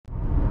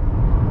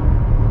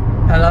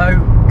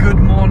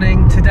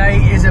morning. Today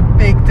is a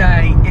big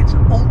day. It's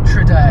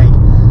Ultra Day.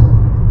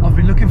 I've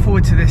been looking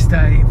forward to this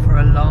day for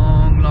a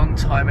long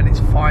time, and it's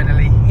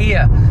finally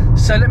here.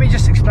 So let me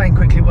just explain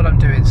quickly what I'm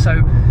doing. So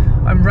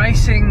I'm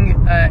racing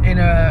in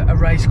a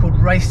race called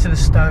Race to the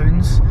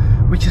Stones,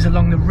 which is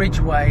along the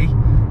Ridgeway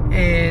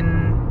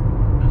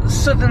in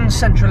southern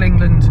central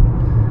England,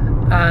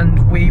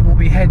 and we will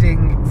be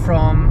heading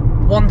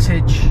from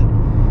Wantage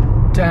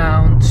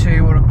down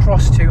to or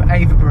across to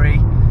Avebury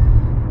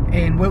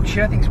in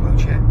Wiltshire. I think it's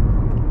Wiltshire,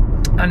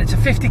 and it's a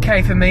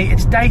 50k for me.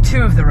 It's day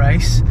 2 of the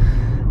race.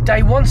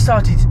 Day 1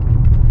 started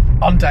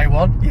on day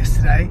 1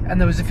 yesterday,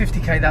 and there was a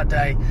 50k that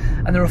day,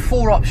 and there are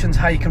 4 options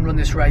how you can run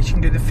this race. You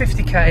can do the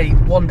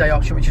 50k one-day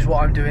option, which is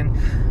what I'm doing,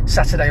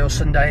 Saturday or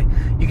Sunday.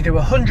 You can do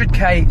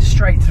 100k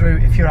straight through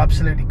if you're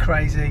absolutely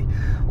crazy,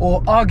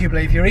 or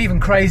arguably if you're even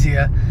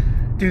crazier,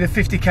 do the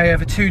 50k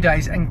over 2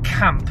 days and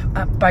camp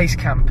at base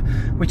camp,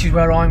 which is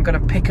where I'm going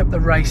to pick up the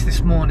race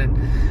this morning.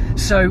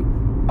 So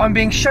I'm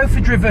being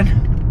chauffeur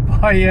driven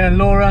by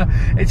Laura.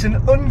 It's an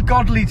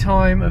ungodly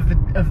time of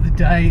the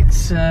day.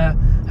 It's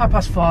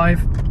 5:30,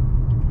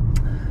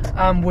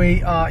 and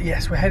we are,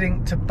 yes, we're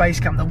heading to base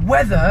camp. The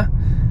weather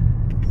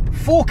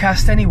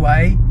forecast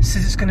anyway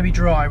says it's going to be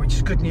dry, which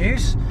is good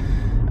news,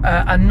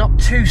 and not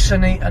too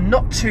sunny and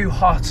not too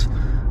hot,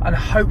 and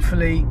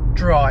hopefully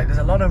dry. There's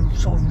a lot of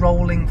sort of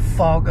rolling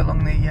fog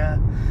along the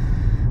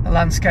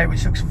landscape,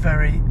 which looks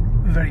very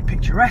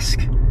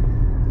picturesque.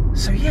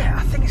 So yeah,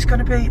 I think it's going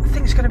to be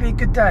a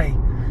good day.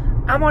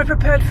 Am I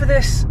prepared for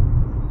this?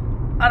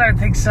 I don't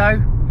think so.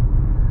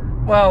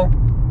 Well,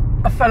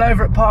 I fell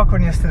over at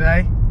parkrun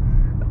yesterday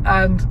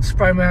and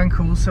sprained my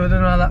ankle, so I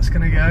don't know how that's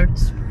going to go.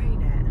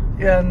 Sprain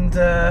it? And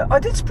I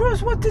did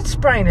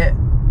sprain it.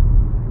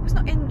 It's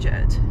not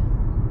injured.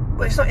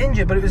 Well, it's not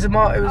injured, but it was a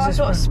mark. It was. I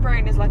thought a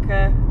sprain is like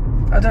a.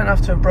 I don't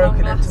have to have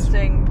broken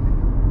long-lasting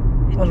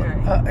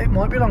injury. Well, it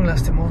might be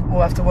long-lasting.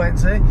 We'll have to wait and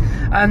see.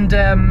 And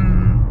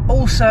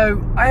also,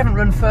 I haven't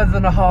run further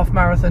than a half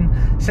marathon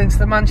since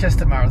the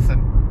Manchester Marathon,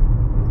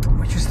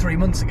 which was 3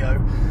 months ago.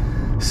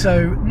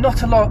 So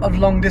not a lot of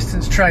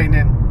long-distance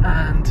training,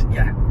 and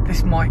yeah,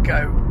 this might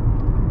go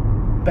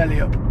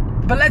belly up.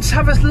 But let's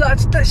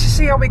just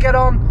see how we get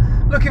on.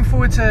 Looking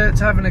forward to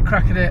having a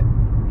crack at it.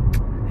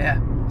 Yeah,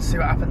 let's see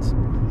what happens.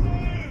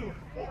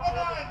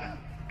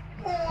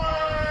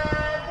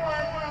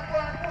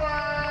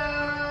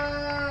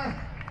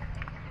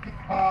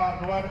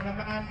 Go out and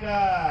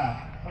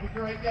Amanda. Have a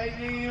great day,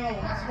 Neil.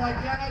 That's my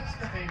dad's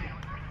name.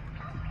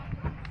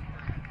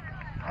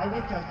 I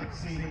wish I could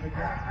see him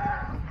again.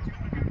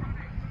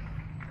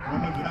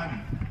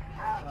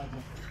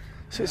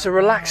 So it's a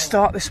relaxed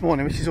start this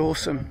morning, which is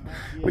awesome.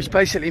 Which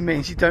basically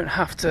means you don't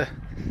have to.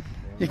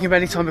 You can have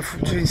any time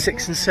between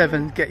 6 and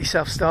 7 get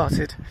yourself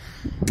started.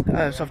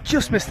 So I've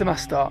just missed the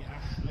mass start,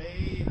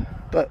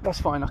 but that's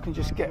fine. I can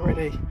just get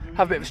ready,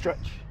 have a bit of a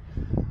stretch,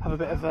 have a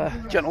bit of a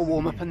gentle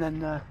warm up, and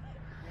then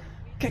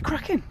get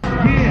cracking.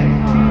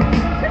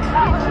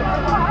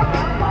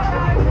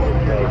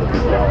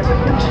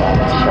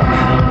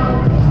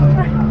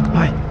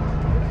 Hi.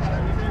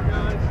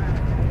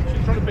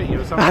 She's trying to beat you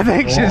or something. I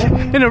think she's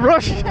in a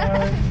rush.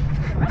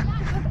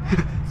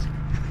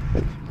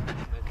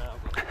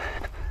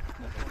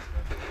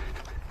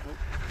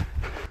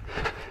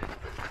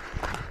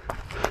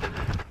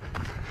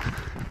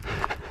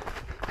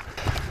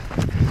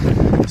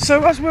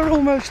 So as we're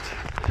almost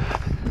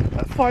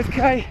at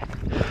 5k,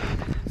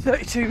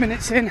 32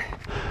 minutes in,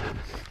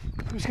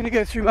 I'm just going to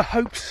go through my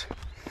hopes,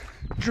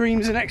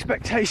 dreams and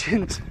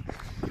expectations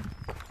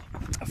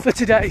for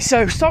today.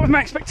 So start with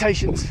my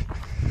expectations.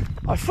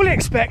 I fully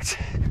expect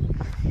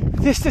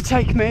this to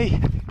take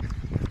me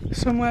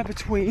somewhere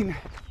between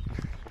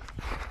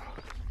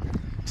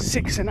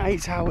 6 and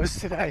 8 hours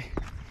today.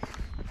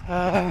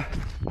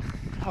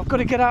 I've got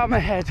to get out of my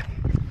head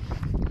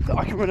that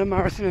I can run a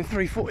marathon in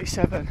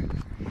 3:47,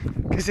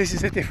 because this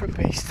is a different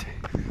beast.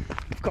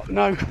 I've got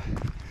no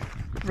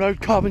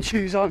road carbon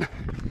shoes on,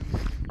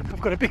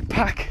 I've got a big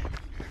pack,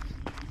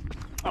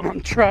 I'm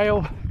on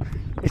trail,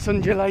 it's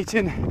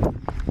undulating,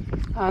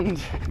 and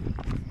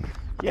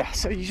yeah,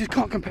 so you just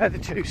can't compare the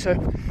two. So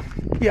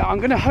yeah, I'm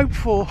going to hope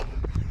for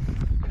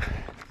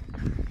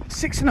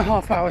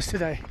 6.5 hours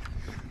today.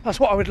 That's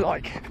what I would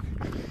like.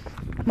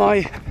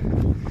 My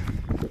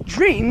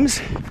dreams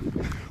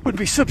would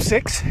be sub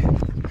 6.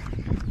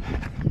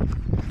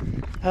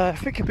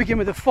 If it could begin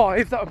with a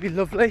 5, that would be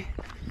lovely.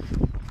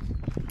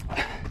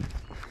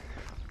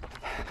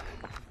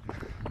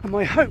 And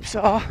my hopes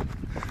are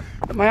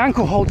that my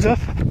ankle holds up,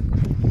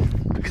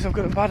 because I've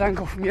got a bad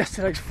ankle from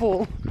yesterday's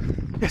fall,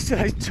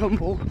 yesterday's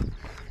tumble,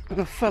 and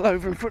I fell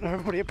over in front of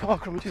everybody at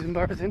parkrun, which is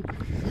embarrassing.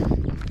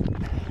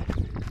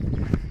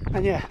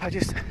 And yeah, I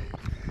just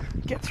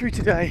get through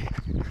today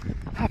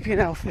happy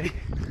and healthy.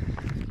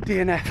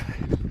 DNF,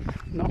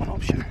 not an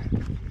option.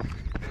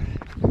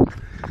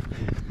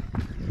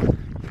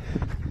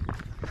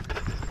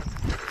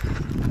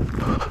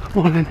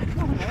 Morning.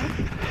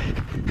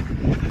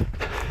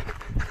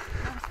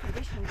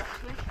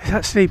 It's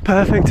actually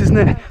perfect, isn't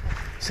it?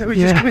 So we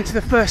just come into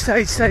the first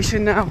aid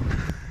station now.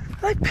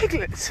 Are they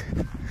piglets?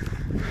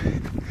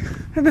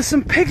 And there's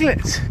some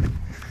piglets.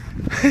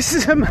 This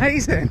is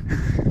amazing.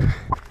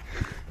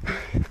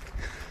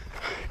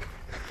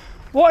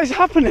 What is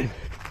happening?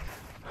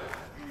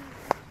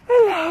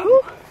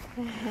 Hello.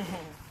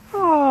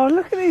 Oh,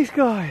 look at these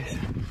guys.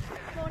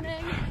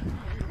 Morning.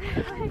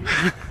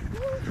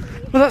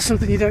 Well, that's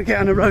something you don't get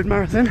on a road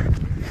marathon.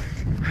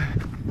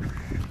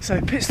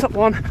 So pit stop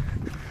 1.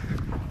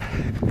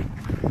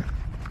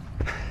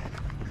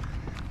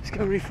 Let's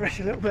go refresh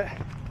a little bit.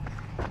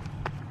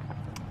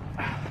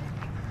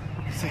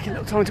 It's taking a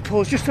little time to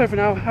pause, just over an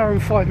hour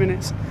and 5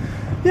 minutes.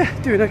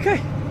 Yeah, doing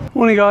okay.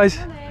 Morning guys.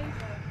 Morning.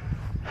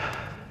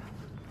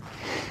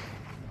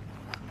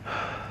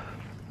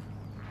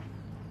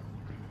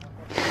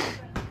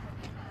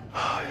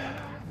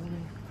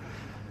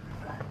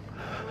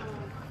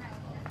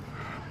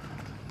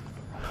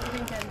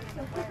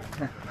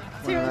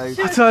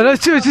 I thought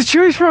that's two to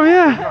choose from,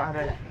 yeah. I've not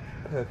had a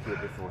perfume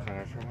before, so I'm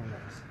going to try one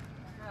next.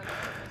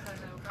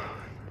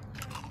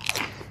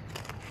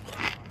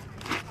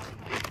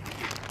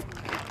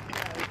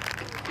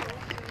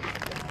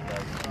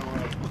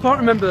 I can't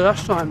remember the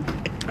last time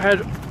I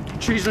had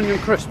cheese onion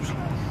crisps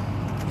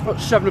at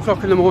 7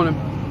 o'clock in the morning.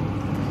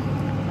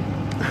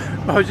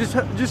 I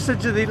just said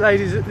to the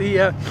ladies at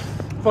the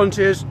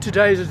volunteers,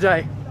 today is a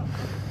day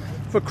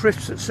for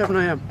crisps at 7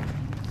 AM.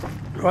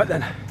 Right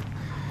then,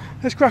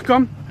 let's crack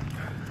on.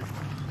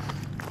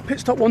 Pit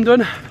stop 1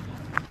 done.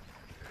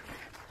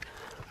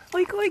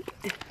 Oink oink.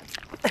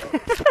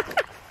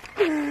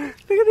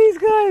 Look at these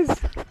guys.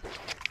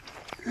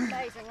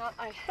 Amazing, aren't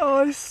they?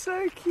 Oh, it's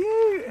so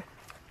cute.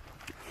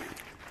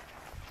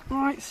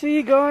 Right, see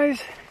you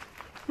guys.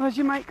 Where's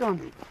your mate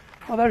gone?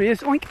 Oh, there he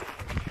is. Oink.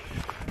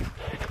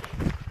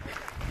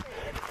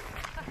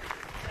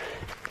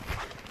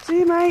 See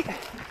you, mate.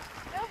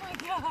 Oh my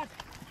god.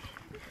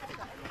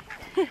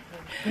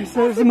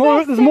 So there's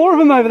more of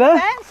them over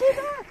there.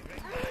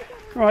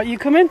 Right, you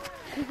come in?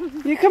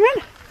 You come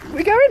in?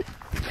 We going?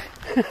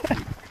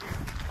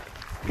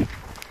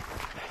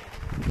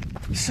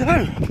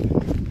 So,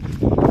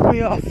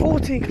 we are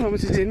 14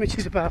 kilometres in, which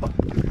is about,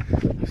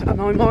 is that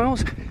 9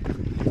 miles?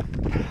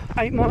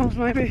 8 miles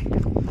maybe?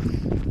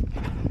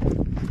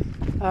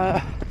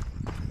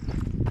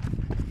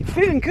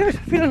 Feeling good,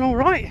 feeling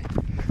alright.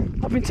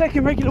 I've been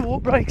taking regular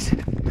walk breaks,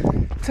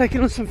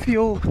 taking on some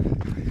fuel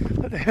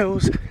at the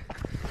hills,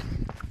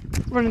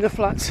 running the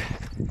flats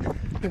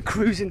and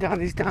cruising down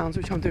these downs,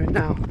 which I'm doing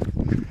now.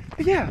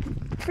 But yeah,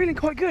 feeling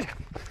quite good.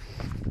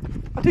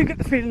 I do get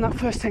the feeling that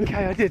first 10k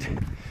I did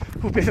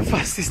will be the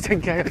fastest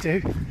 10k I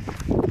do,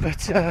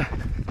 but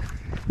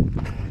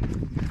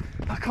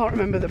I can't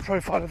remember the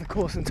profile of the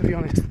course, and to be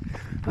honest,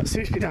 that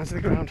suits me down to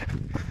the ground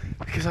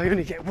because I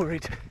only get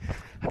worried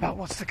about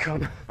what's to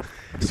come.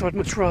 So I'd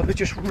much rather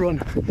just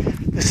run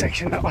the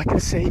section that I can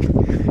see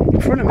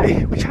in front of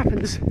me, which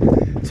happens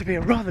to be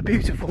a rather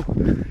beautiful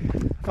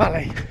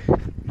valley.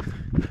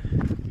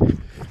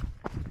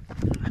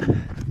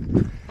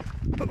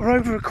 But we're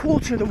over a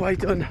quarter of the way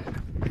done,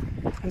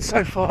 and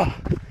so far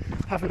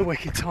having a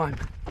wicked time.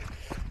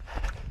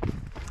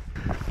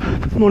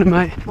 Morning,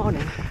 mate.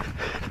 Morning.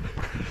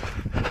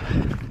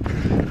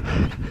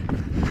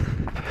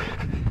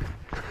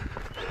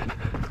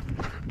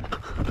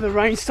 The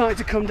rain's starting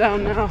to come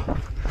down now.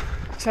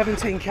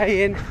 17k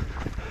in,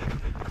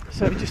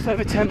 so just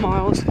over 10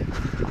 miles.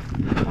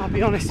 I'll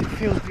be honest, it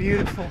feels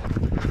beautiful.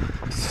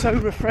 It's so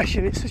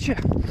refreshing. It's such a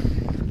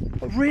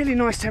really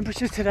nice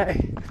temperature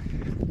today.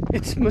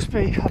 It must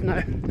be, I don't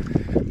know,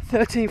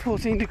 13,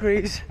 14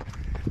 degrees,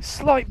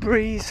 slight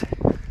breeze,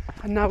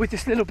 and now with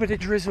this little bit of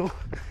drizzle,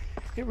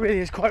 it really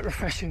is quite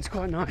refreshing. It's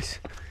quite nice.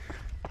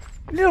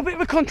 A little bit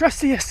of a contrast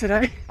to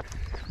yesterday.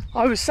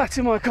 I was sat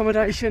in my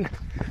accommodation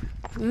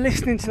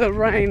listening to the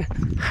rain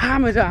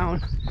hammer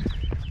down.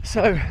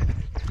 So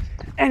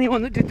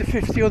anyone that did the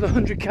 50 or the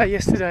 100k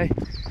yesterday,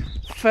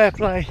 fair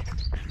play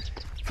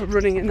for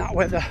running in that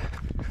weather,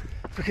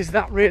 because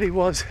that really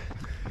was,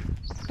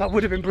 that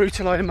would have been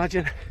brutal, I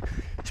imagine,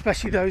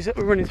 especially those that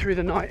were running through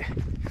the night.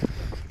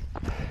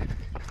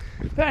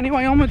 But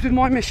anyway, onwards with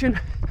my mission.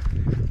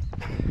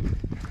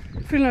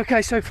 Feeling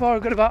okay so far.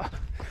 I've got about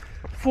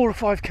 4 or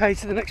 5k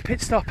to the next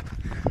pit stop.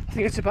 I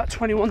think it's about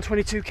 21,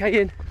 22k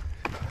in.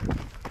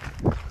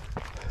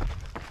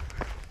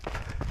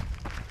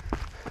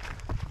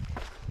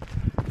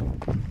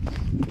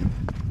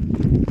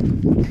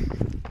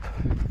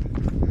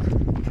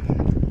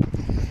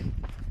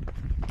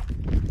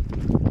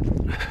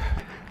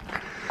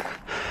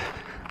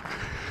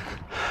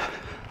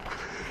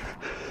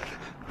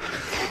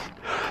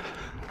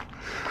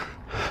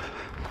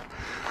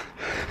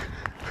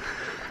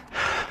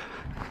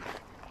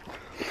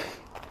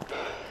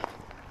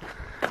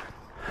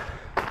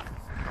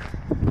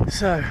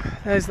 So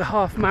there's the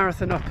half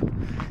marathon up,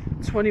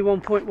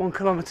 21.1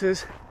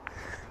 kilometres.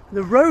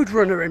 The road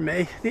runner in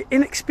me, the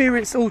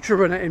inexperienced ultra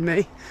runner in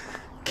me,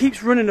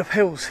 keeps running up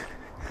hills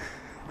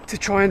to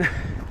try and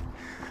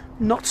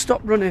not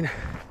stop running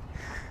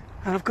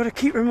And I've got to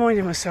keep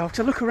reminding myself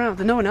to look around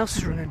and no one else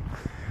is running.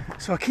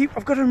 So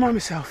I've got to remind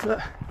myself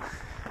that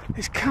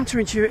it's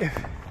counterintuitive.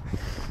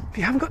 If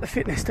you haven't got the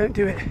fitness, don't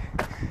do it.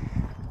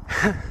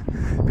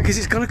 Because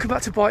it's going to come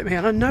back to bite me,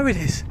 and I know it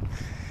is.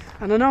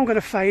 And I know I'm going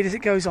to fade as it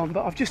goes on,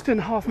 but I've just done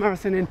a half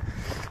marathon in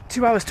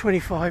 2 hours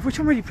 25, which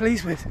I'm really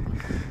pleased with.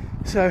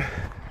 So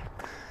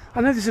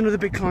I know there's another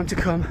big climb to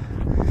come.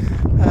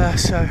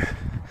 So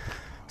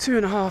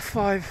 2.5,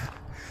 5.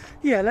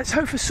 Yeah, let's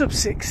hope for sub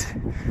 6,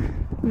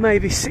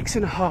 maybe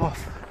 6.5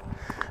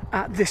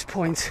 at this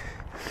point.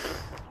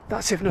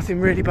 That's if nothing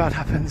really bad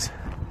happens.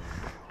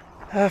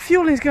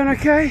 Fueling's going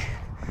okay.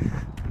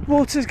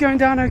 Water's going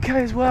down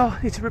okay as well.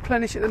 Need to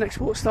replenish at the next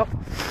pit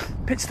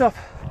stop.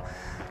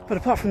 But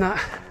apart from that,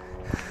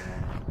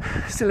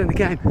 still in the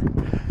game.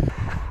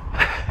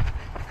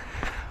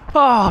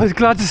 Oh, I was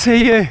glad to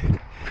see you.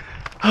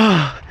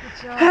 Oh,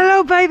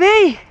 hello,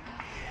 baby.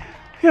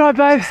 You alright,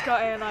 babe? Just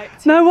got here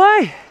like No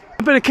way.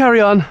 I better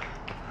carry on.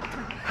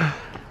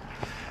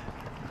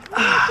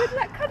 Good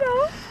luck,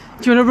 cuddle.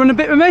 Do you want to run a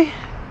bit with me?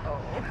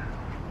 Oh,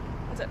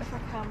 I don't know if I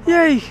can.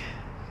 Yay.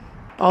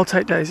 I'll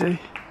take Daisy.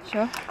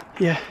 Sure.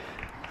 Yeah.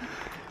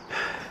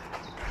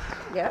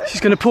 Yeah.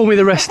 She's going to pull me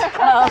the rest.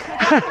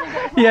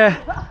 Yeah.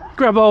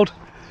 Grab hold.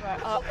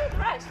 Right, up.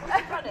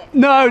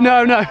 No.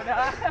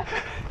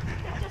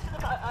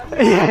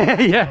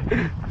 Yeah.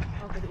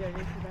 I'll video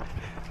you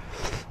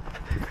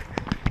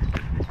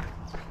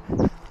for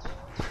that.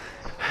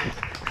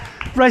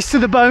 Race to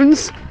the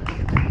bones.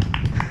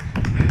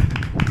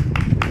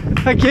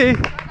 Thank you.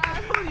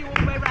 Pull you all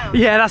the way round.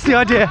 Yeah, that's the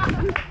idea.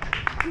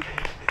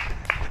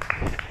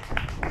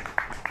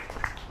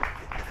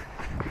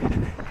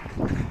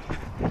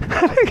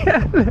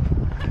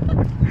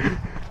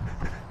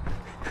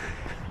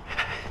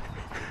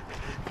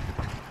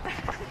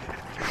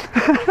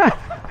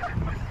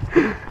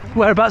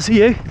 Whereabouts are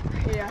you?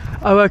 Yeah.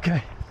 Oh,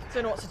 okay.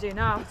 Don't know what to do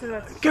now.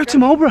 Go to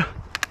Marlborough.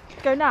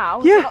 Go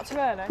now? Yeah. Is it not too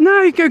early?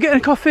 No, you go get a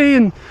coffee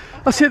and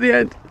I'll see you at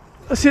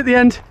the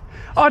end.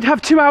 I'd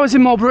have 2 hours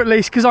in Marlborough at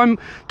least because I'm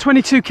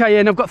 22k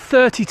in. I've got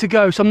 30 to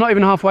go, so I'm not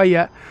even halfway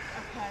yet.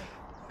 Okay.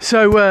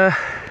 So,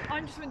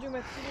 I'm just wondering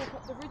whether to walk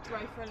up the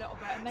Ridgeway for a little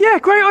bit. And then yeah,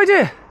 great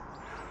idea.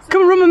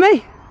 Come and run with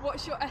me.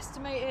 What's your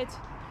estimated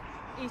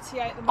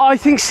ETA at the moment? I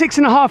think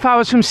 6.5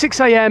 hours from 6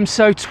 a.m,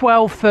 so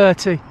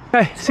 12:30.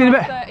 Okay, see you in a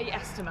bit. 12:30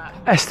 estimate.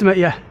 Estimate,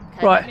 yeah.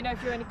 Okay, Right. Let me know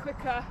if you're any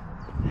quicker.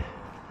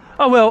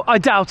 I will. I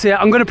doubt it.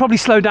 I'm going to probably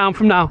slow down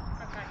from now.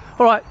 Okay.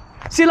 All right.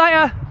 See you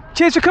later.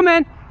 Cheers for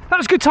coming. That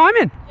was good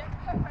timing. Yeah,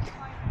 perfect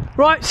timing.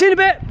 Right. See you in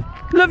a bit.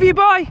 Love you.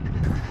 Bye.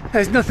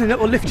 There's nothing that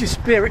will lift your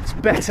spirits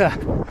better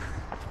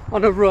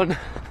on a run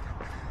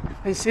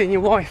than seeing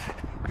your wife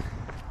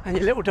and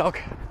your little dog.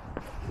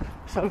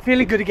 So I'm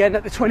feeling good again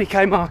at the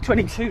 20k mark.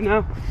 22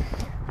 now.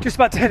 Just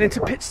about to head into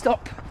pit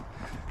stop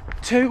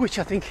 2, which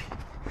I think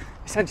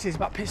essentially is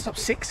about pit stop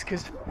 6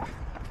 because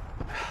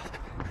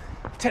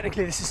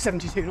technically this is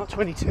 72, not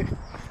 22.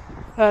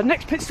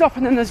 Next pit stop,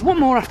 and then there's one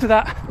more after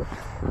that.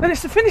 Then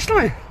it's the finish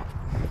line.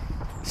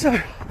 So,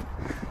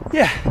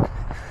 yeah,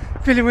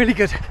 feeling really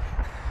good.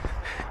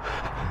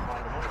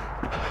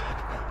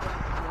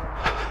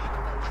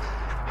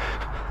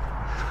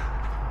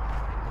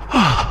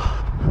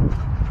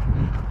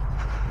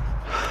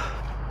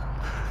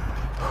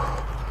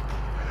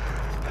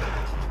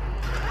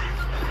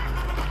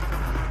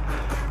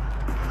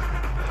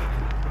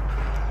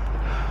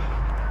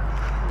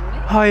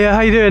 Hi,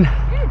 how you doing? Good.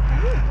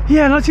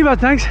 Yeah, not too bad,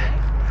 thanks.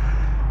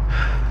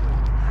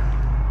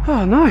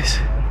 Oh, nice.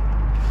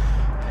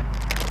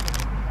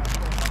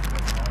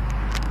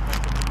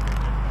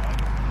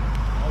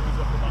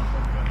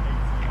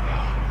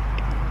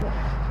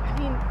 I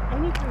mean,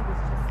 any food is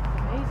just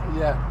amazing.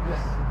 Yeah,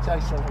 yes, it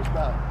tastes so much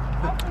better.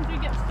 How often do you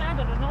get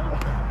started on all of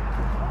them?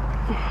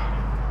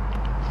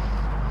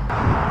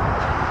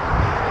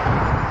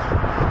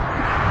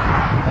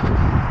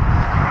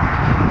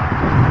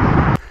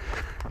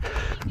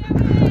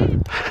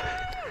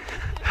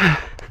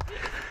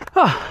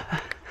 Oh.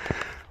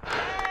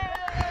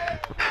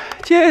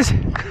 Cheers.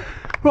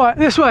 Right,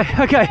 this way.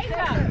 Okay.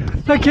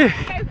 Thank you.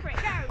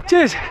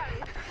 Cheers.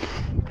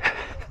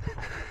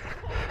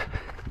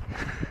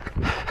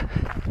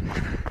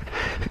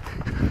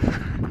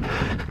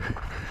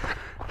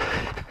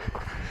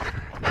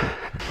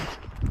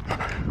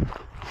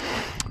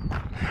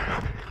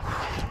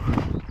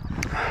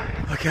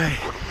 Okay,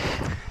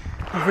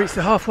 I've reached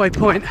the halfway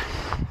point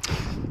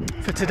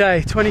for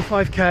today,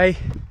 25k.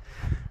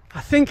 I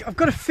think I've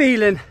got a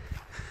feeling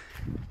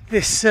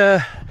this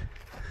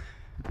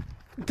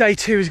day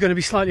 2 is going to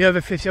be slightly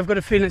over 50. I've got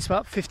a feeling it's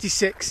about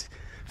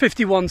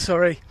 51,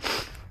 sorry.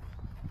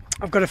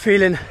 I've got a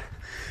feeling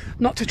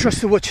not to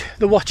trust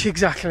the watch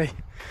exactly,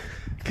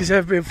 because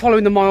I've been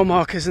following the mile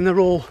markers and they're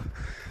all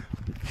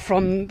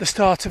from the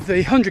start of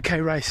the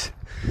 100k race,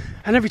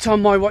 and every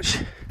time my watch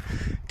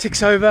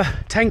ticks over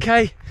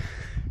 10k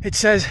it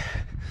says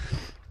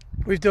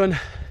we've done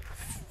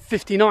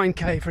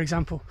 59k, for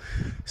example.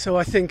 So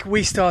I think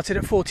we started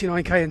at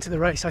 49k into the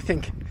race, I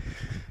think.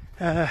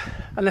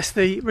 unless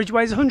the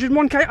Ridgeway is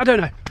 101k, I don't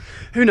know,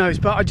 who knows,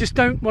 but I just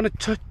don't want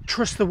to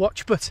trust the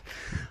watch. But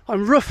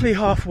I'm roughly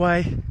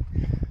halfway.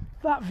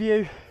 That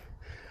view,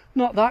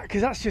 not that,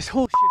 because that's just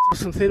horse shit or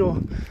something,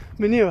 or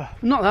manure,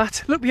 not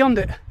that, look beyond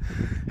it.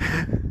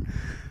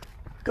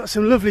 Got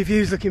some lovely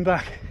views looking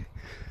back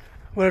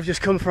where I've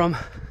just come from,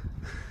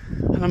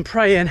 and I'm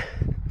praying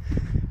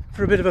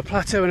for a bit of a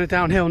plateau and a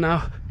downhill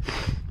now.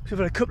 We've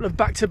had a couple of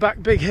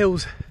back-to-back big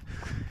hills,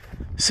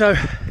 so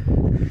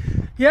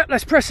yeah,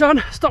 let's press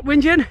on, stop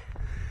whinging,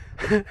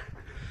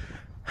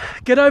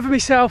 get over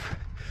myself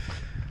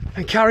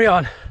and carry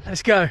on.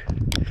 Let's go.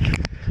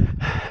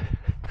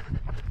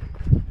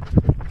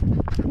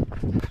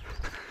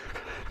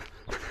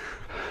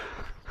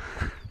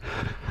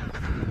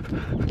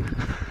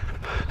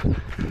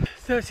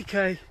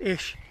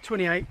 $30k-ish,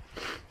 28,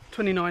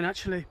 29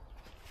 actually,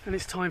 and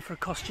it's time for a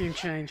costume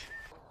change.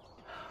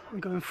 I'm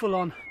going full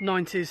on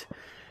 90s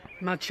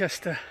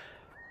Manchester.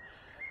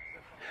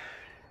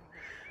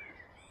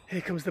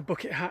 Here comes the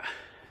bucket hat,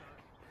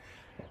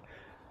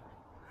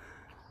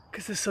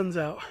 because the sun's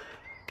out.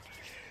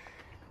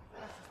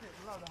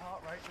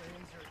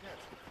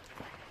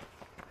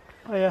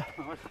 Oh yeah.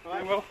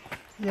 Right, well,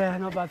 Yeah,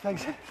 not bad,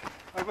 thanks.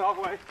 I'm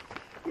halfway.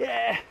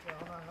 Yeah.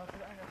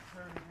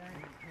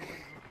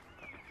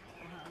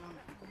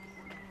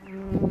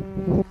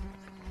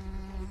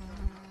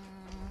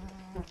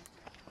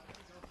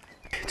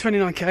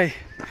 29k,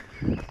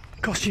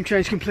 costume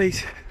change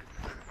complete.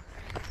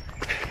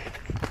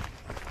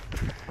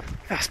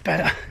 That's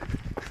better.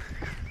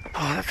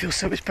 Oh, that feels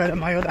so much better.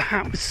 My other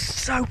hat was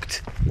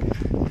soaked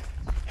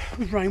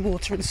with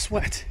rainwater and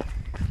sweat,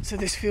 so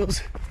this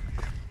feels,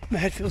 my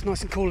head feels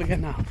nice and cool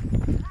again now.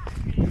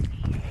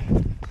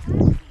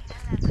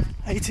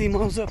 18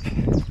 miles up,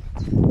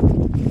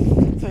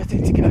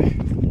 13 to go,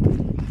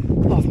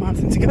 half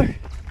marathon to go.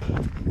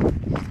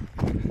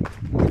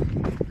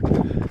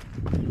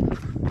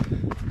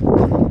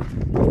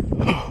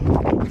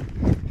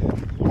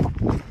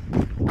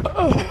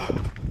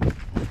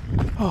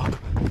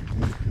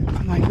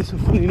 I'm making some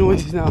funny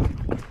noises now.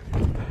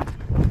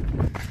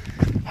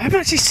 I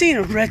haven't actually seen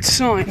a red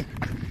sign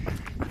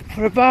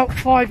for about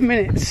 5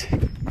 minutes,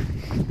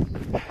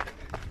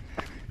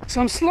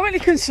 so I'm slightly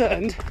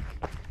concerned,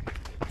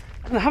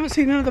 and I haven't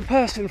seen another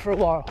person for a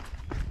while.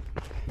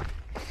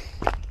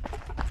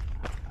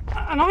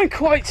 And I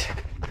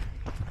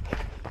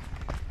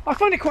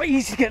find it quite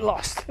easy to get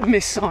lost and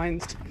miss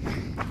signs,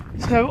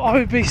 so I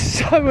would be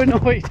so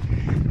annoyed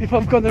if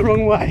I've gone the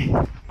wrong way.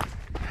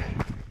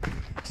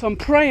 So I'm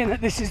praying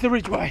that this is the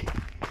Ridgeway,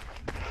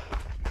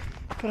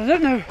 but I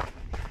don't know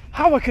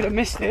how I could have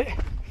missed it.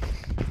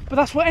 But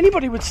that's what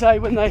anybody would say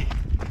when they're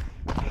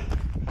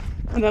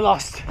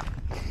lost.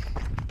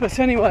 But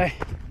anyway,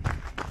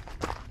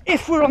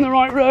 if we're on the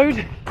right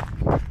road,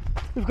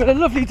 we've got a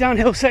lovely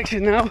downhill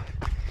section now.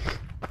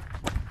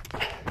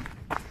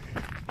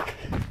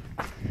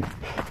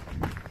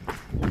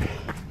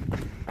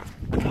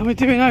 And we're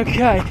doing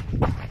okay.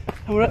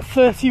 And we're at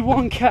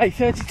 31k,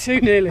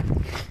 32 nearly.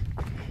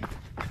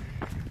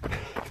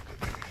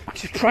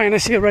 Just praying I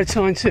see a red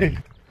sign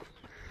soon.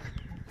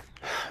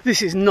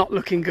 This is not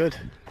looking good.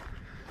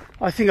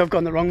 I think I've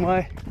gone the wrong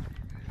way.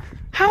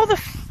 How the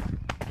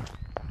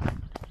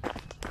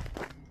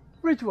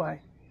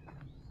Ridgeway?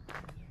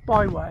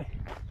 Byway.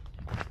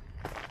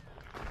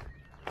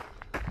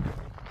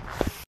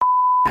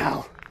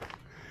 Hell.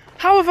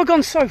 How have I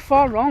gone so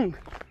far wrong?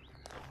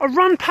 I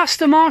ran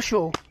past a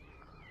marshal.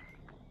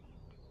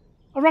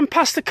 I ran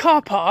past the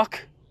car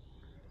park.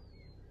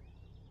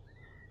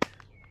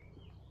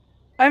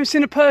 I haven't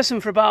seen a person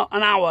for about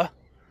an hour.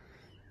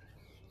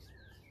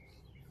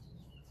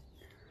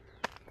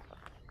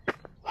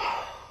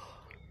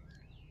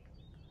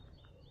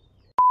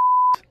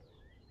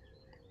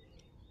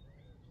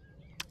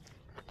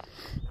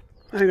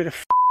 I haven't got a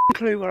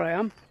clue where I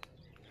am.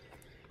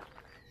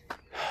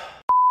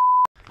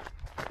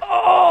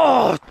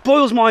 Oh,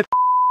 boils my.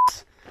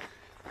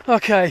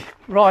 Okay,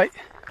 right.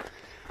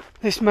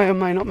 This may or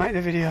may not make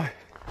the video.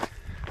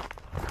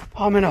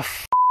 I'm in a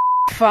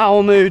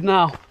foul mood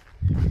now.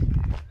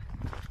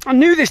 I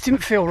knew this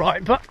didn't feel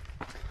right, but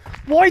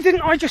why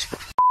didn't I just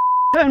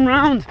turn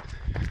round?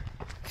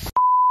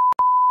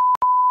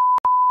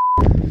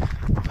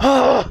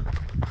 Oh.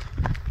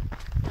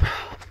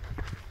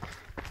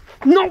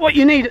 Not what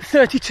you need at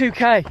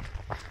 32k.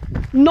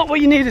 Not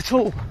what you need at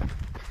all.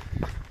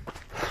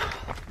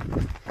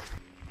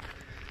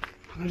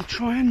 I'm going to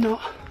try and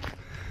not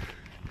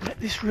let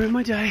this ruin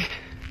my day.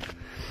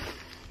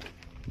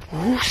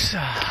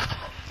 Woosa.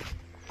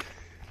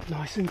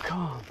 Nice and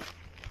calm.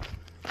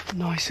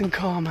 Nice and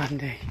calm,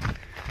 Andy.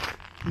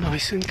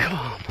 Nice and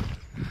calm.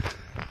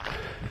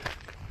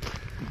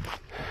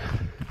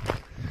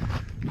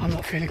 I'm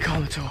not feeling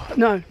calm at all.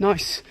 No,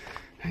 nice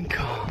and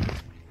calm.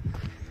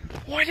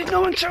 Why did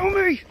no one tell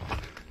me?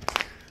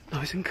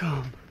 Nice and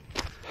calm.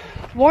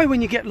 Why,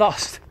 when you get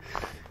lost,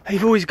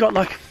 you've always got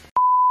like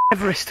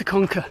Everest to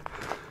conquer?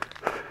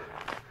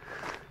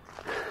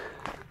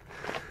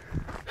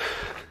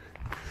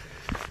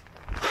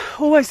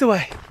 always the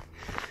way.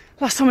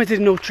 Last time I did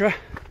an ultra,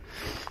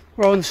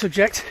 we're on the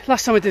subject,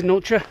 last time I did an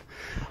ultra,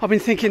 I've been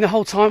thinking the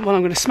whole time, well,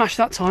 I'm going to smash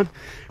that time.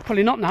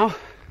 Probably not now.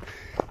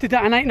 Did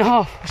that in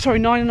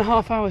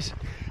 9.5 hours.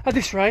 At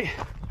this rate,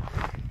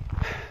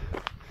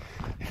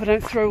 if I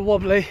don't throw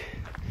wobbly,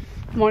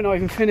 I might not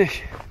even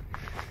finish.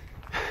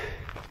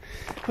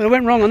 But I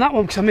went wrong on that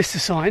one because I missed a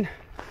sign.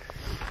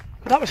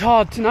 But that was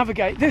hard to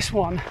navigate. This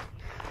one,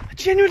 I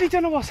genuinely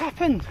don't know what's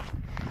happened.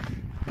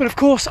 But of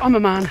course, I'm a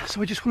man,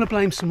 so I just want to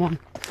blame someone.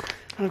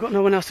 And I've got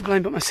no one else to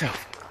blame but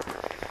myself.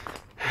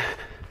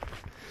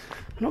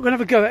 I'm not going to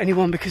have a go at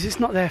anyone because it's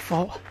not their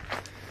fault.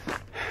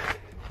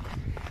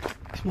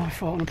 It's my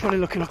fault, and I'm probably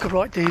looking like a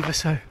right diva,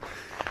 so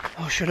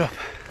I'll shut up.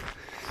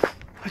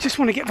 I just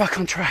want to get back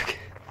on track.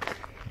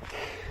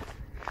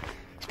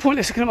 It's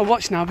pointless looking at my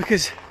watch now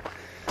because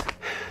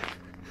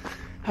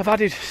I've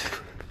added,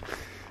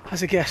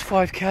 as a guess,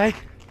 5k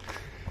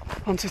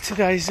onto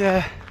today's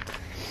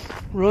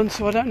run,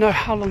 so I don't know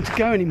how long to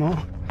go anymore.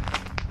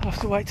 I'll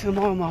have to wait till the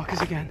mile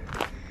markers again.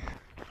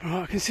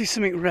 Right, I can see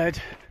something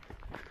red.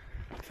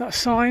 Is that a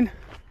sign?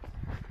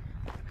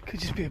 Could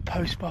just be a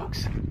post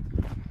box.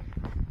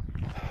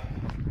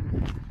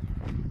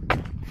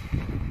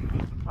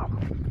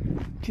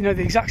 Do you know,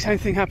 the exact same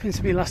thing happened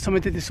to me last time I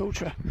did this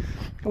ultra.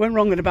 I went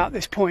wrong at about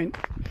this point,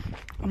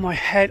 and my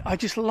head, I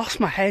just lost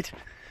my head,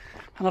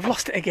 and I've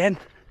lost it again.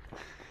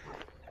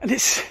 And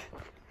it's,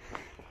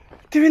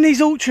 doing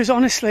these ultras,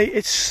 honestly,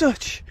 it's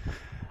such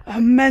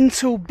a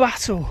mental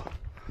battle.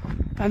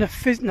 And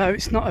no,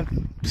 it's not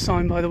a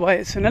sign, by the way,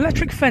 it's an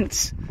electric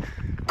fence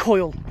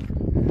coil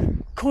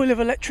of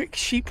electric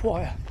sheep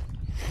wire.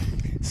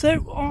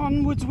 So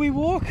onwards we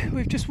walk.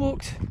 We've just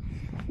walked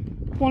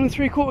 1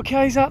 3/4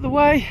 k's out the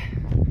way.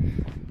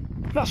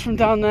 That's from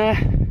down there.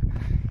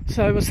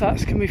 So what's that?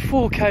 It's going to be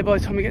 4k by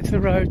the time we get to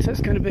the road. So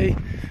it's going to be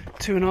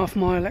 2.5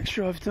 mile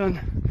extra I've done,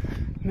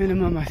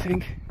 minimum, I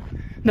think.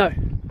 No,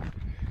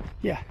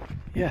 yeah,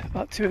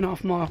 about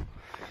 2.5 mile,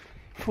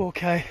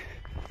 4k.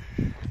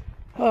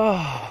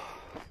 Oh,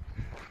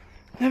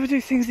 never do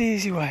things the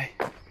easy way.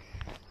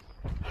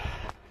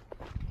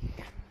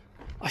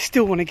 I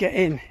still want to get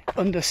in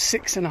under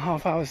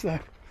 6.5 hours though.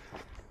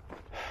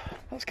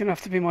 That's going to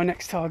have to be my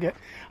next target.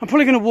 I'm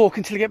probably going to walk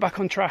until I get back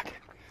on track,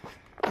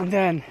 and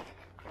then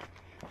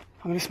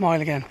I'm going to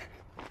smile again,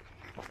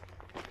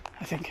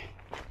 I think.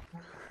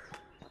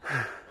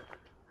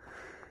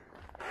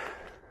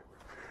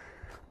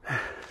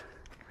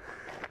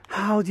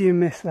 How do you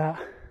miss that?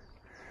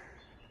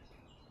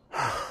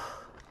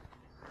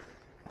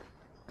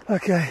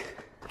 Okay,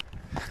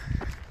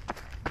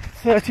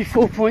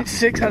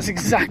 34.6, that's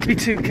exactly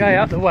 2k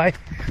out the way.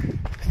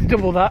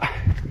 Double that.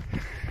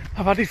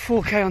 I've added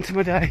 4k onto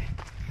my day.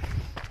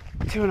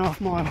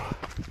 2.5 mile.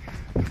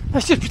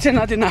 Let's just pretend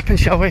that didn't happen,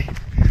 shall we?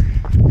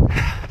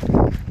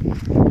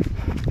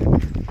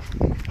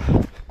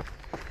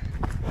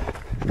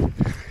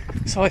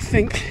 So I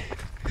think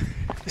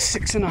the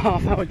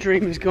 6.5 hour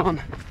dream is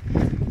gone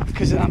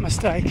because of that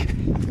mistake.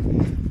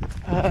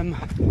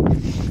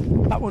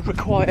 That would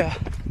require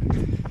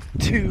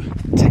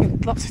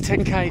lots of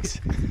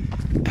 10k's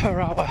per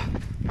hour,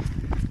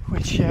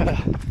 which I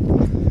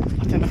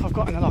don't know if I've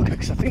got in the locker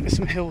because I think there's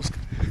some hills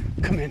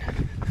coming.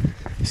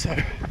 So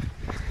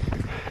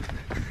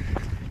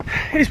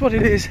it is what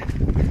it is,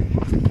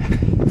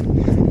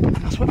 and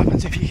that's what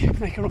happens if you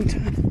make a wrong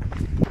turn.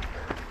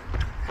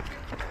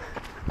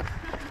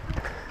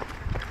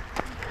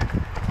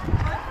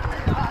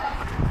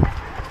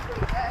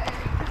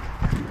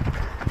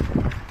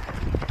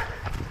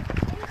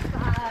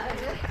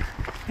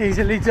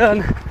 Easily done.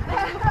 If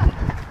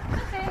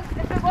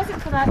it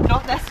wasn't for that,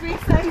 not this week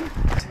thing.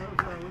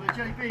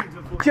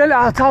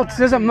 It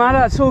doesn't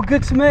matter, it's all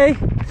good to me.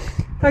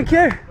 Thank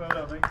you.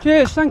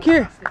 Cheers, thank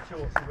you.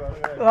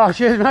 Oh,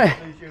 cheers, mate.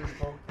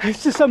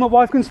 It's just so my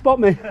wife can spot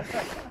me.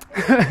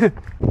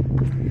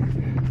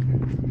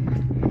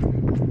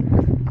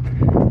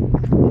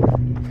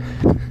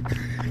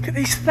 Look at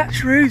these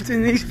thatched roofs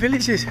in these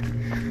villages.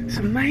 It's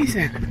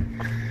amazing.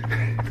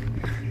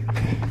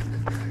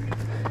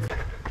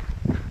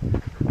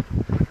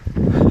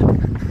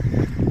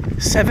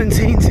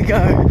 $17 to go.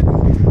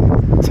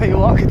 I'll tell you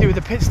what, I could do with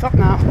a pit stop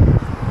now.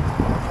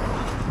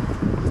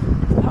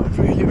 That would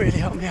really, really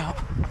help me out.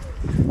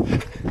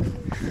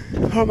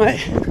 Alright,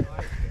 mate.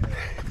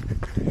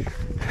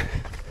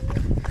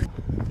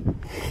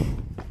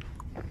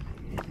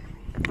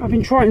 I've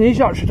been trying these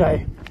out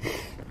today.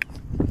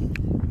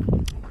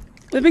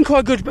 They've been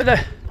quite good, but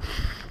they're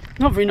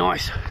not very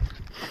nice.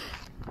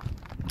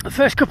 The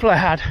first couple I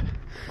had, so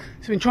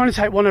I've been trying to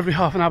take one every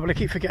half an hour, but I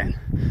keep forgetting.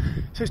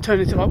 So it's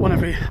turned into like one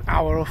every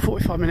hour or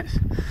 45 minutes.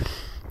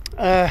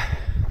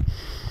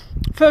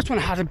 First one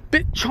I had a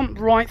bit chomped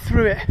right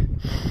through it,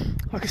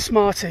 like a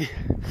Smartie.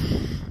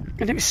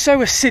 And it was so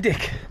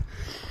acidic.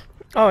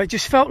 Oh, it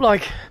just felt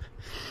like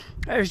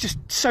it was just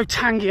so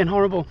tangy and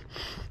horrible.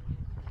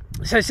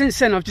 So since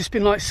then I've just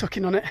been like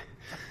sucking on it,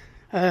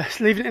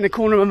 leaving it in the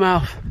corner of my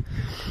mouth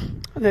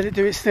and let it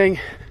do its thing.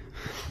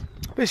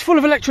 But it's full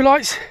of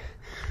electrolytes,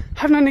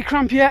 haven't had any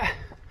cramp yet,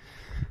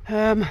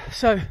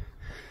 So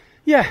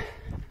yeah,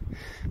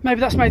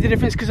 maybe that's made the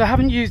difference because I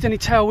haven't used any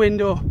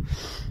tailwind or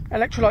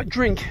electrolyte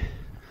drink.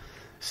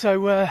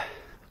 So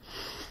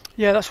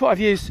yeah, that's what I've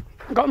used.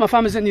 I got my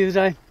Amazon the other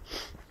day.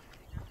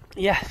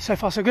 Yeah, so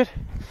far so good.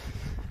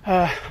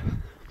 I've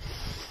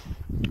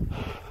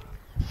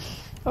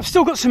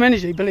still got some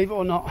energy, believe it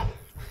or not.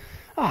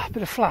 A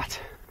bit of flat.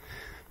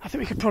 I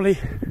think we could probably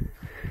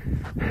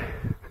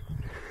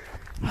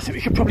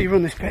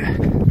run this bit.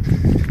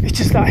 It's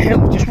just that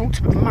hill. I just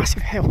walked up a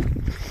massive hill.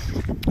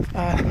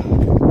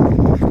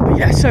 But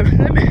yeah, so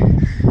let me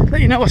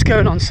let you know what's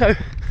going on. So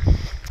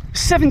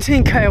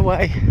 17k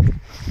away.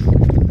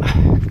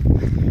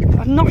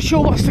 I'm not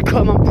sure what's to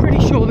come. I'm pretty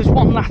sure there's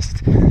one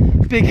last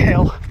big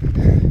hill.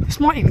 This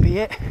might even be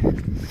it.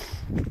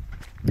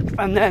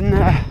 And then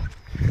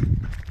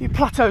it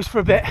plateaus for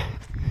a bit.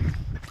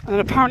 And then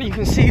apparently you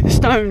can see the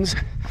stones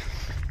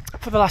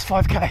for the last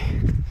 5k.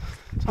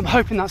 So I'm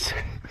hoping that's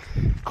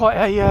quite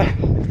a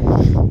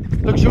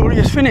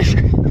luxurious finish.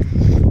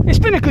 It's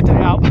been a good day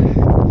out.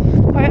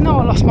 I know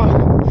I lost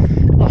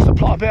the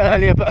plot a bit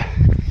earlier, but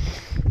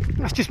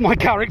that's just my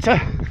character.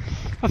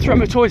 I throw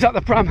my toys out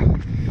the pram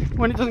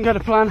when it doesn't go to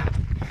plan.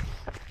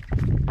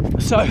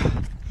 So,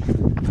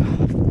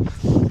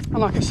 and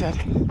like I said,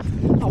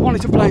 I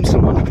wanted to blame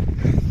someone,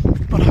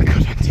 but I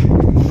couldn't.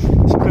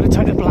 So I'm going to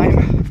take the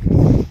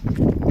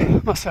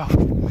blame myself,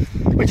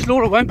 which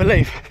Laura won't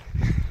believe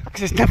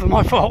because it's never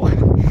my fault.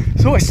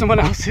 It's always someone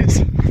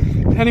else's.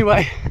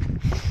 Anyway,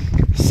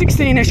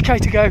 16-ish K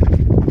to go.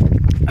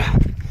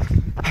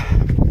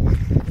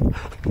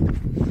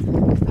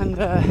 And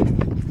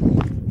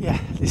yeah,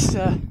 this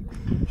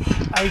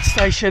aid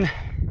station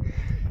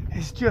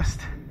is just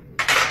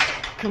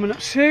coming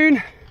up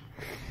soon.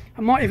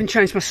 I might even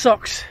change my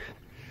socks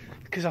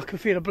because I can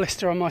feel a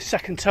blister on my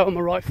second toe on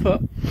my right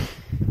foot.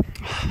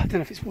 I don't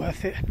know if it's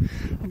worth it.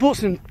 I bought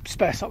some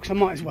spare socks, I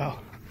might as well.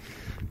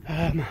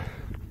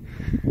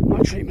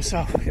 Might treat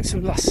myself, get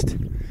some last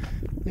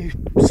new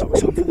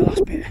socks on for the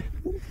last bit.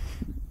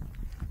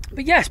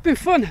 But yeah, it's been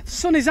fun. The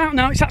sun is out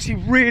now, it's actually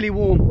really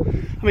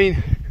warm. I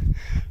mean,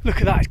 look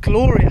at that, it's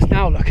glorious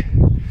now, look.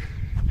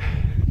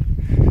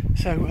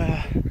 So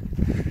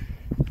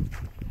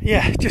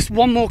yeah, just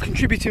one more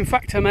contributing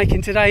factor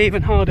making today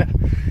even harder.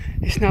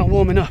 It's now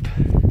warming up.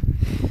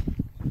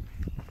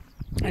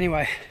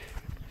 Anyway,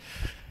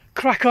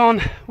 crack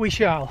on, we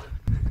shall.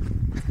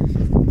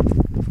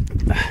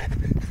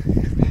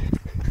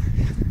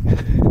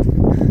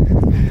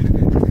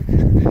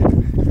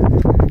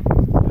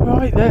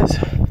 Right, there's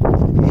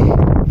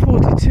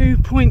 42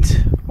 point,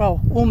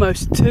 well,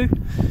 almost 2.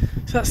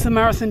 So that's the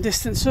marathon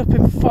distance up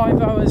in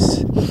 5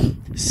 hours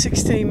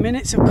 16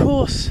 minutes. Of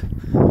course,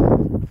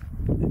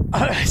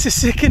 it's a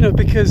sickener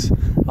because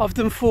I've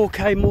done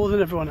 4k more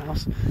than everyone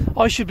else.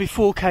 I should be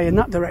 4k in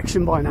that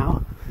direction by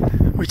now,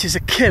 which is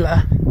a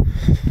killer.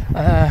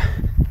 But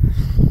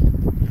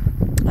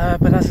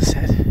as I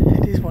said,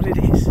 it is what it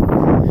is.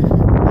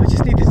 I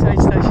just need this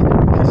aid station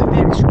now because of the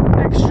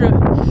extra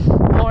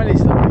mileage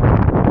that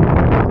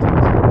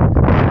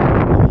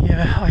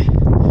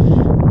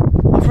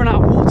I've run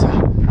out of water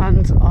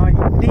and I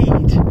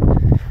need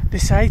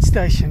this aid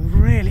station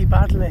really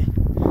badly.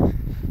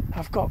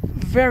 I've got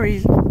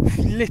very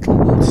little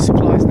water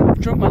supplies now. I've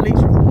drunk my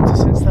litre of water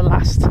since the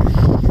last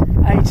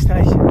aid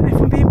station, and if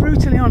I'm being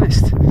brutally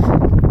honest,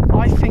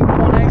 I think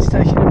one aid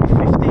station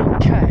every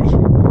 15k,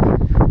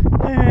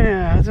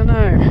 yeah, I don't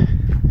know.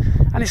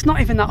 And it's not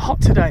even that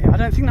hot today. I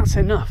don't think that's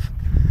enough.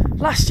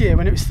 Last year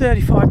when it was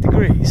 35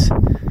 degrees,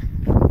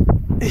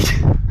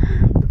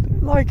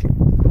 like,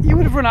 you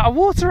would have run out of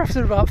water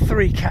after about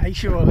 3k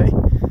surely,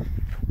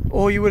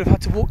 or you would have had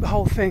to walk the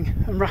whole thing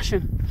and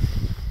ration.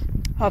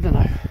 I don't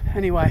know.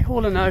 Anyway,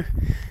 all I know,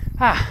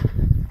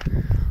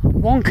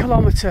 1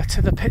 kilometre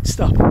to the pit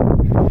stop.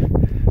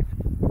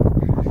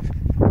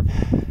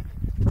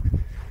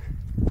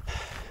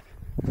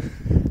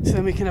 So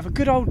then we can have a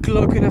good old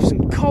glug and have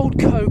some cold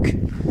Coke,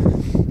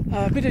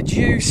 a bit of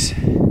juice.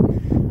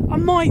 I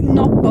might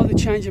not bother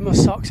changing my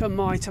socks, I'm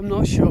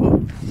not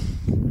sure.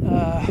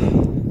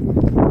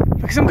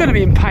 Because I'm going to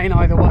be in pain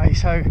either way,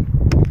 so I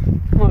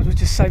might as well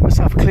just save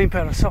myself a clean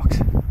pair of socks.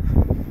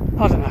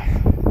 I don't know.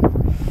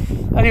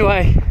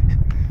 Anyway,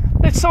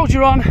 let's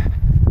soldier on.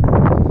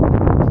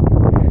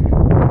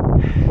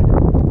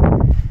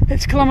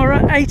 It's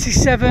kilometre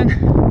 87.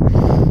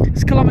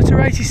 It's kilometre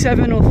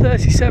 87 or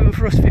 37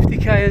 for us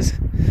 50kers,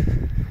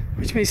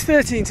 which means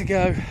 13 to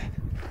go.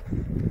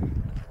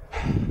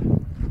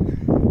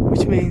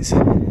 Which means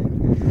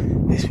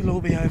this will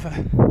all be over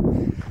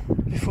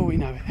before we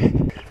know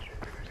it.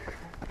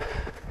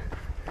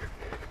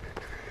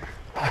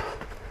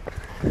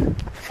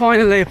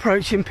 Finally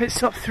approaching pit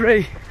stop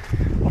 3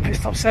 or pit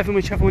stop 7,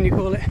 whichever one you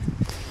call it.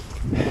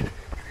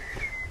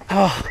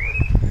 Oh,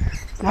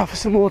 now for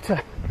some water.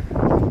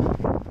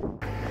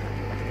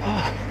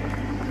 Oh.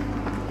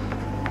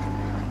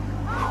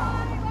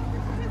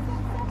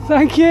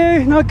 Thank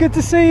you, not good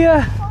to see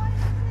you.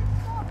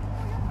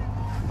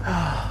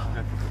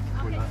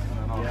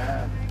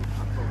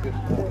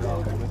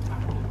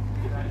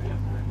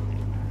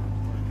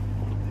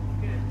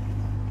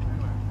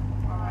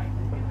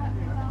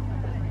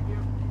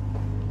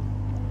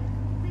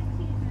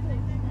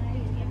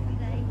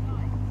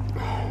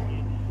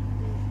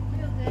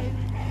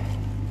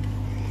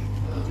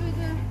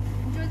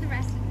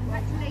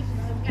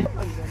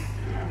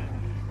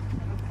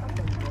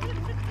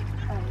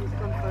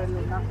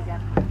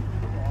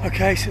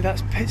 Okay, so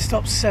that's pit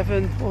stop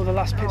 7, or the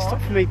last pit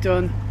stop for me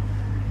done.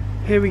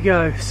 Here we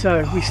go.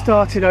 So we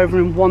started over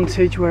in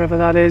Wantage, wherever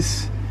that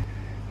is.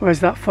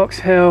 Where's that? Fox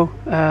Hill,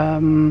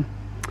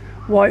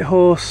 White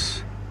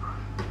Horse,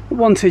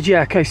 Wantage.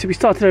 Yeah. Okay, so we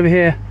started over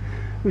here.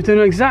 We've done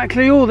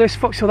exactly all this.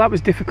 Fox Hill, that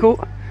was difficult.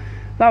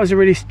 That was a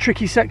really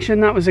tricky section.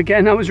 That was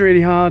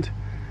really hard.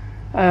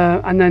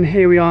 And then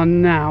here we are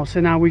now. So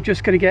now we've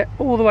just got to get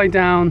all the way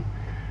down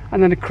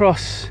and then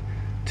across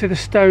to the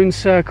stone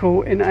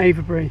circle in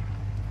Avebury.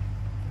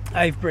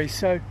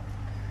 So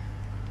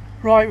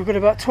right, we've got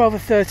about 12 or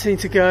 13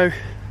 to go.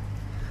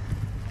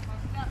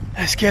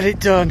 Let's get it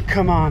done,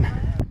 come on.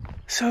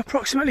 So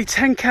approximately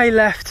 10k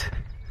left,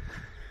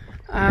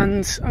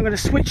 and I'm going to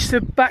switch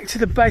back to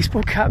the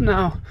baseball cap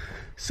now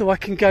so I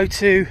can go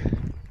to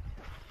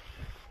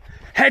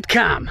head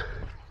cam.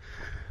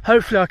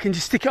 Hopefully I can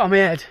just stick it on my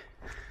head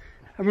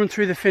and run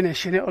through the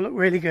finish and it'll look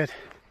really good.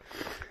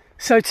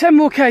 So 10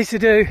 more k's to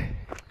do.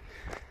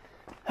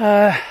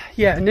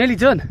 Yeah, nearly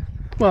done.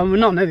 Well, we're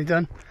not nearly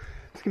done.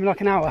 It's gonna be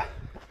like an hour.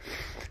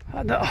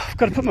 I've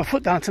got to put my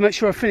foot down to make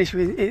sure I finish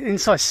in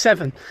size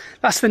 7.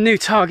 That's the new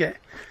target.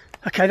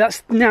 Okay,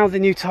 that's now the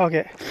new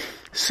target.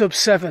 Sub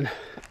 7.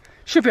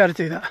 Should be able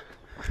to do that.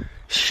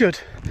 Should.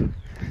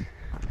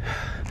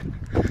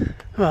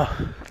 Well,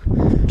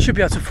 should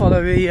be able to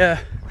follow the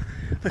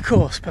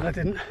course, but I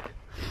didn't.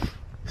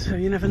 So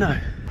you never know.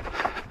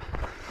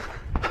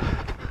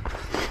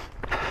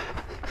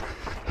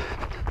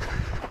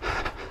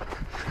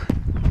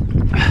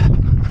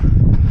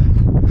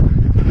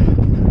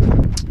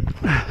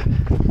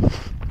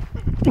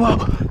 Whoa.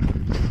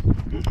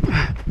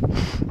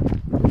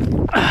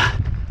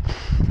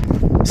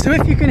 So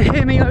if you can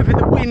hear me over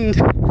the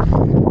wind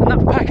and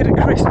that packet of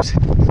crisps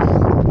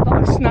that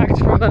I snagged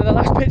from the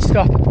last pit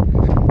stop,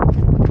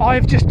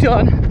 I've just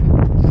done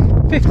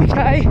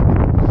 50k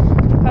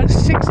at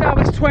 6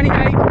 hours 28.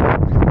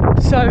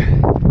 So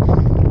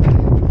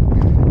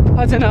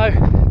I don't know,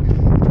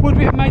 would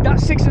we have made that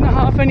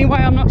 6.5 anyway?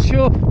 I'm not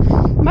sure.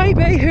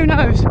 Maybe, who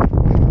knows?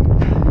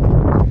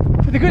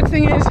 But the good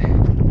thing is,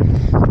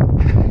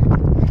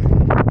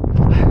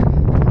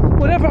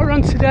 whatever I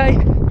run today,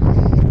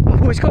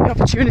 I've always got the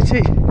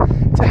opportunity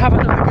to have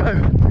another go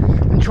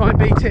and try and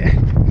beat it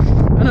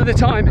another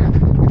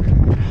time.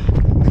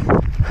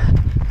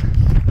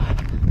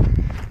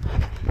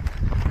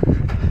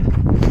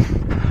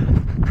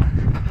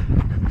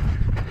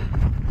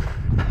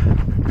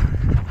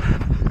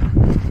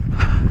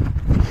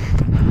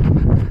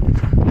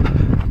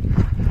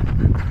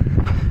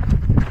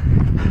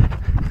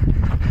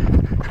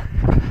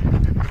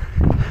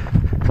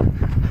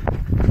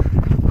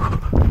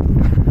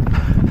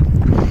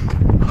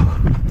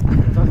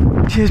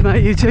 Cheers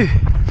mate, you too.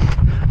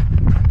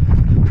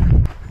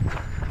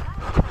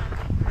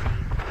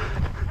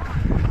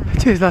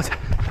 Cheers lads.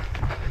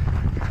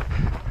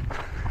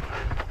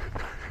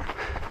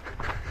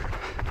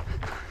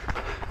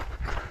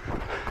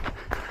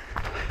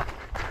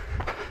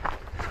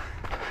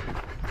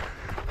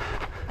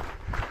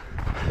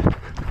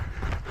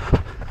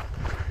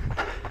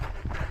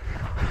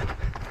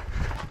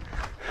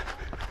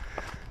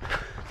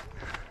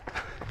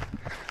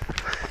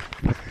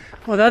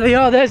 Well, there they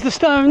are, there's the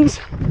stones.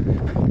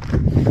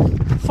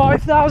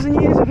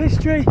 5,000 years of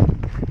history.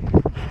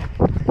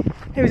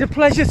 It was a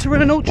pleasure to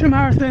run an ultra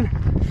marathon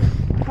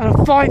on a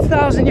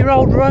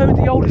 5,000-year-old road,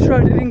 the oldest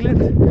road in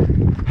England.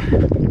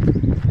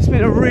 It's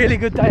been a really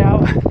good day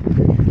out.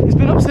 There's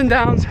been ups and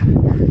downs,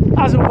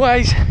 as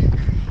always,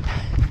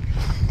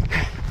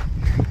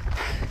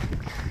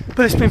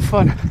 but it's been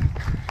fun.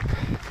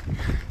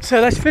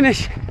 So let's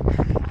finish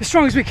as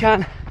strong as we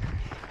can,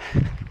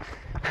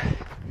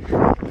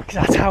 because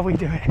that's how we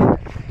do it.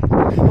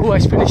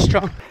 Always finish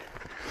strong.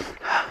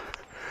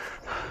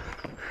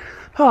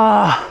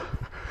 Ah,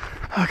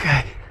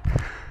 okay.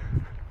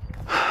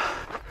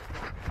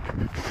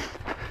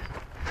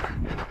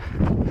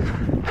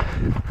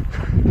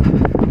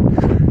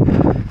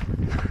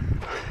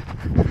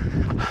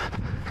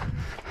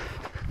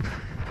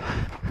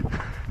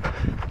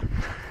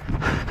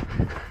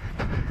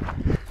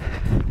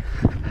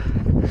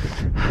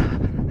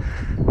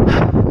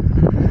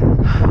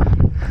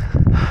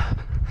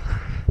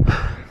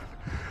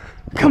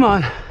 Come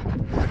on.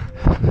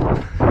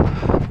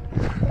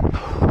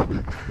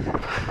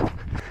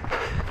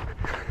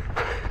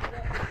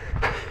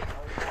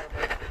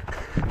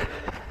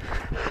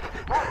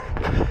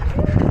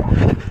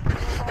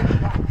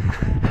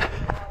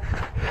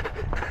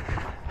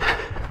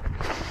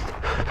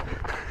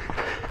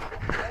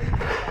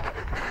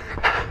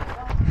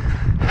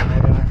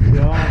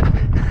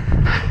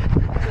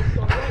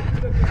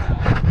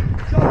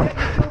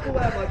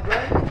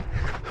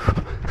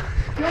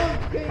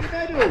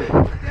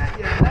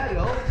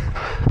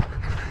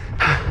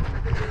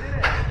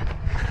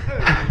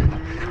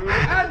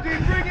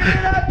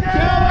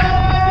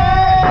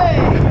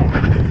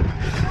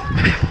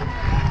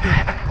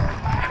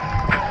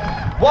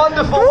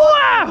 Wonderful,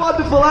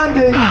 wonderful,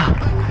 Andy.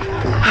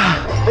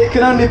 It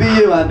can only be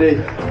you,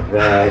 Andy.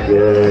 Very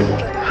good.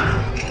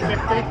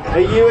 Are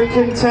you a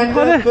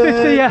contender for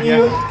 50, yeah.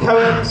 new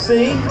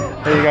co-MC?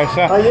 There you go,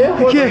 sir. Are you?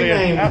 What's you. your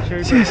name?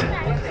 Absolutely. Cheers.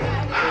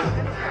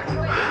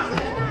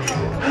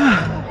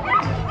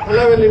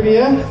 Hello,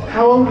 Olivia.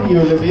 How old are you,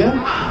 Olivia?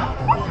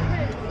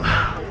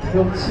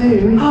 You're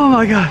 2. Oh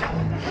my god.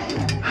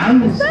 I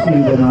was 2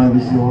 when I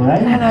was your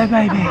age. Hello,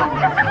 baby.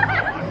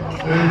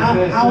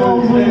 How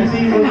old will you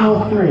be when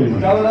you're 3?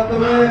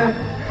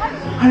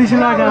 Anything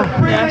like that?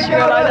 Yeah, she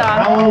go like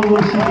that. How old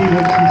will she be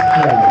when she's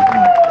 3?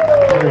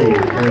 3.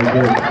 Very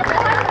good.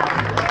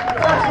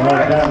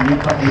 Well done. You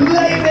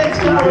claim it,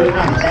 Karen.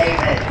 Claim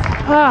it.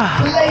 Ah.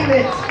 Claim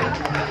it.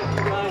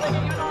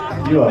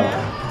 You are.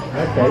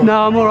 Okay.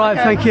 No, I'm all right,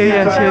 thank you.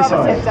 Yeah, cheers.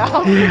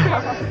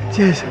 Yeah.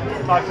 Cheers.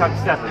 5 times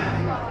 7.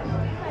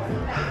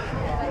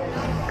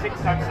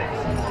 6 times 6.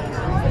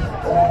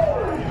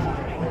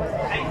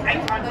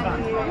 8 times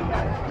 9.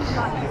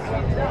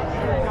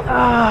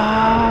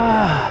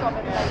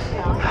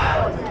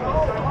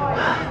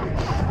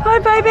 Hi,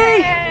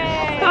 baby.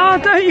 Oh,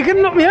 don't you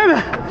can knock me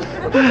over.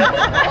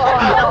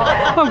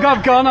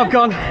 I've gone.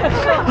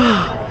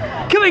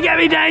 Come and get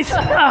me, Dace.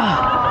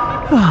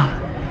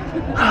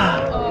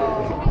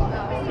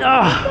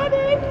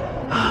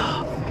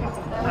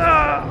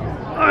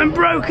 I'm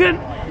broken.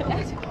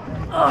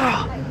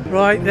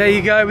 Right, there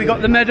you go. We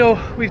got the medal.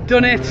 We've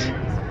done it.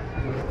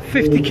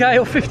 50k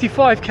or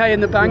 55k in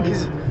the bank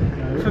is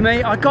for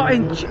me. I got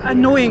in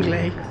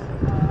annoyingly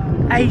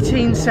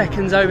 18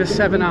 seconds over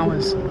 7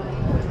 hours.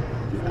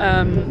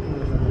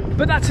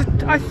 But that's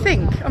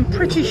I'm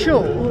pretty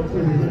sure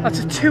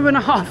that's a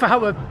 2.5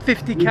 hour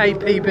 50k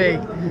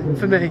PB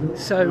for me.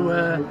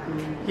 So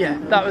yeah,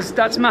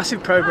 that's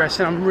massive progress,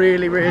 and I'm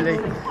really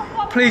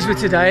pleased with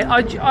today.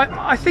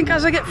 I think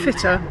as I get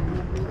fitter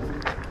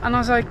and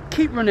as I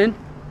keep running,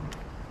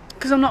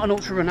 because I'm not an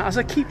ultra runner, as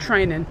I keep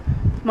training,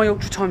 my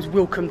ultra times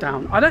will come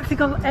down. I don't think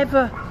I'll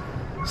ever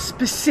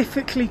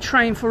specifically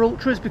train for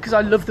ultras because I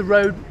love the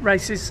road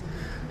races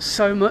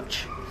so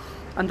much,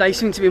 and they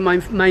seem to be my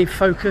main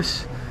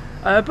focus.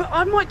 But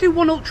I might do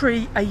one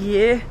ultra a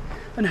year,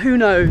 and who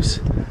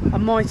knows, I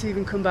might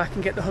even come back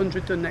and get the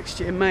 100 done next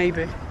year,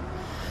 maybe.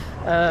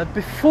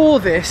 Before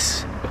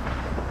this,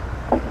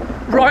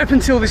 right up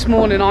until this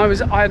morning, I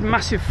had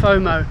massive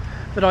FOMO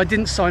that I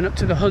didn't sign up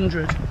to the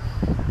 100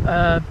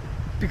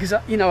 because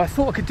I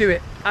thought I could do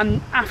it,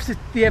 and after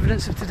the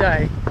evidence of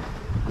today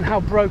and how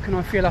broken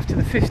I feel after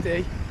the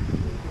 50,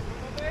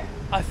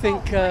 I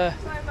think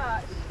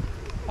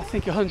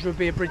 100 would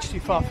be a bridge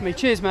too far for me.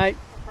 Cheers, mate.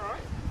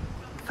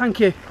 Thank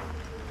you.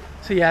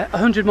 So yeah,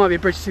 100 might be a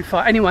bridge too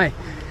far. Anyway,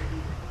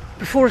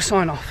 before I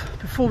sign off,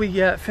 before we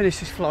finish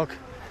this vlog,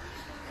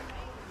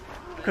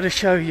 I've got to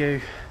show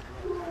you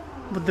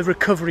the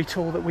recovery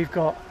tool that we've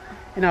got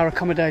in our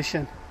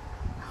accommodation.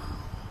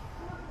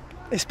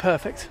 It's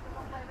perfect.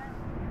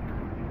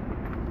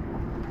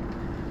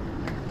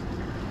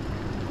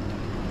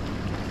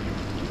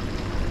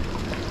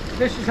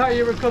 This is how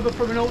you recover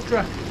from an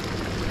ultra.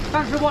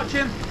 Thanks for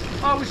watching.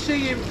 I will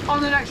see you on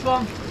the next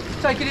one.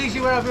 Take it easy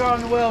wherever you are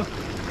in the world.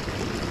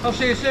 I'll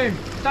see you soon.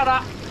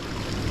 Ta-da!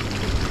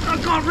 I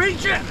can't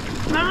reach it!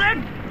 My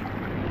leg!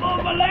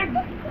 Oh, my leg!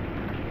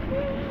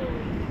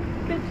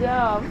 Good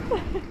job.